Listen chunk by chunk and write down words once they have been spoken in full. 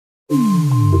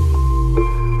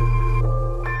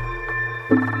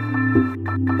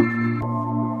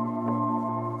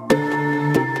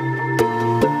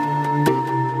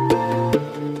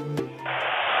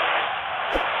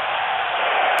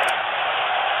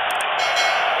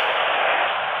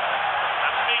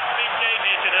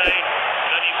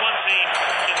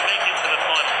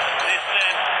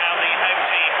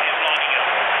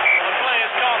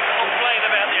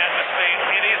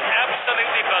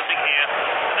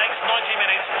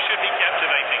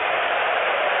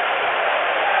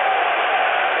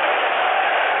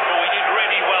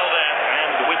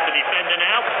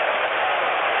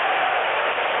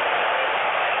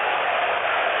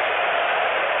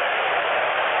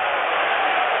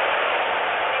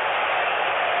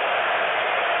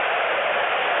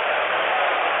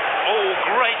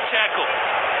Great tackle.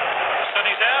 The sun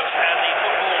is out and the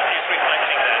football is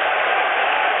reflecting that.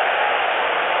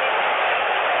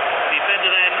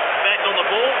 Defender then back on the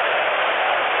ball.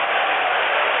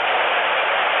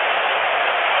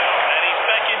 And he's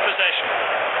back in possession.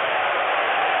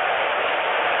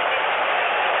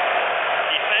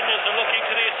 Defenders are looking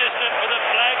to the assistant, but the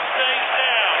flag stays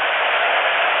down.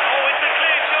 Oh, it's a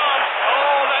clear chance.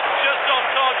 Oh, that's just off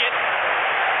target.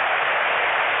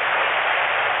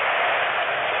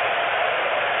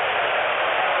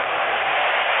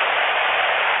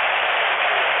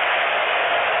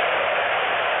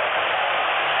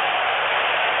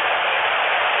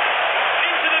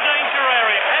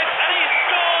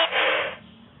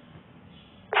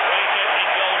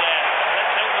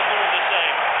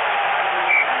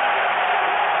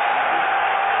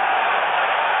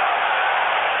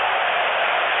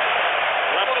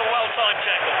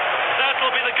 Tackle.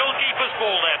 That'll be the goalkeeper's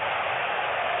ball then.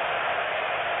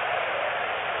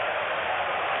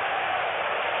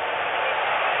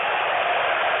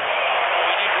 Oh,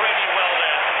 he did really well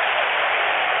there.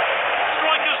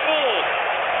 Striker's ball.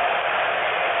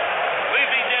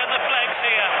 Moving down the flanks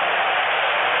here.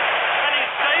 And he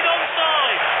stayed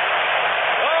onside.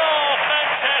 Oh,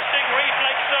 fantastic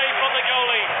reflex save from the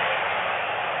goalie.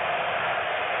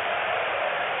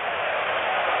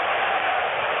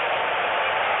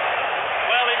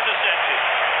 Intercepted.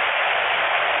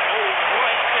 Oh,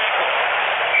 great tackle.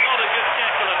 Not a good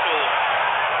tackle at all.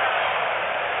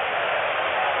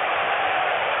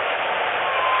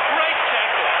 Great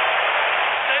tackle.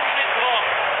 Sends it long.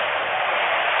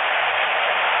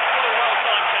 What a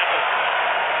well-timed tackle.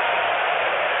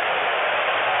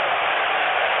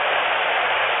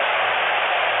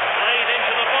 Played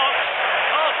into the box.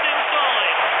 Passed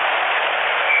inside.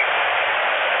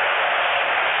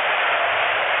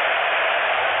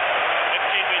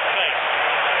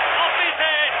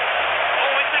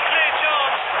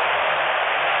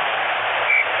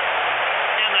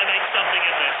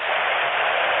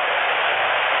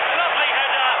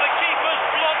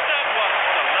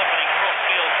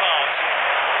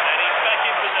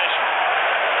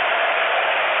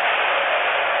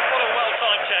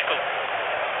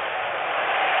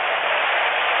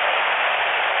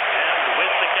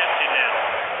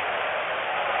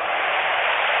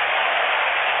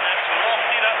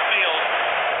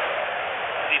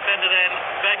 Defender then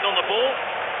back on the ball.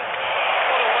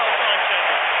 What a well-timed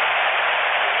tackle.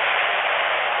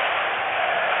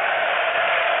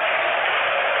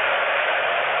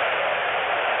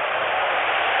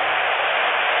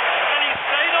 And he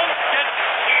stayed on. Gets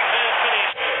superb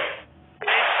finish.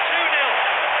 It's 2-0.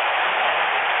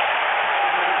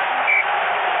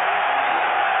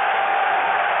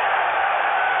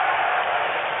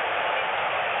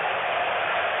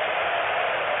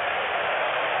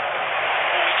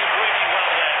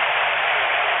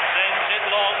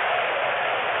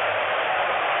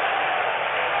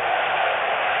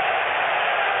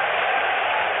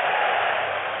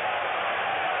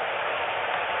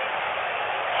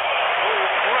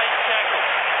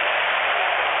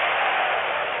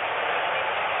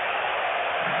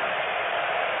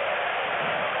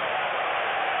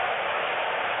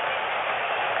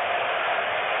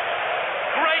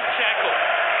 Tackle.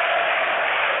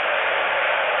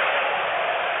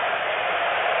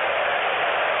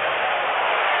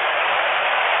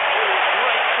 Oh,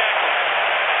 great tackle.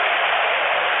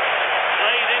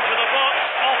 Played into the box,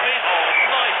 off it. Oh,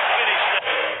 nice finish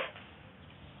there.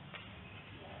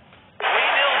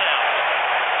 3-0 now.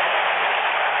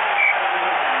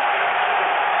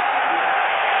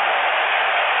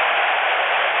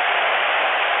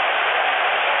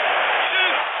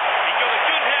 Shoots! He got a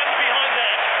good hand behind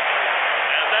that.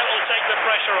 And that will take the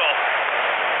pressure off.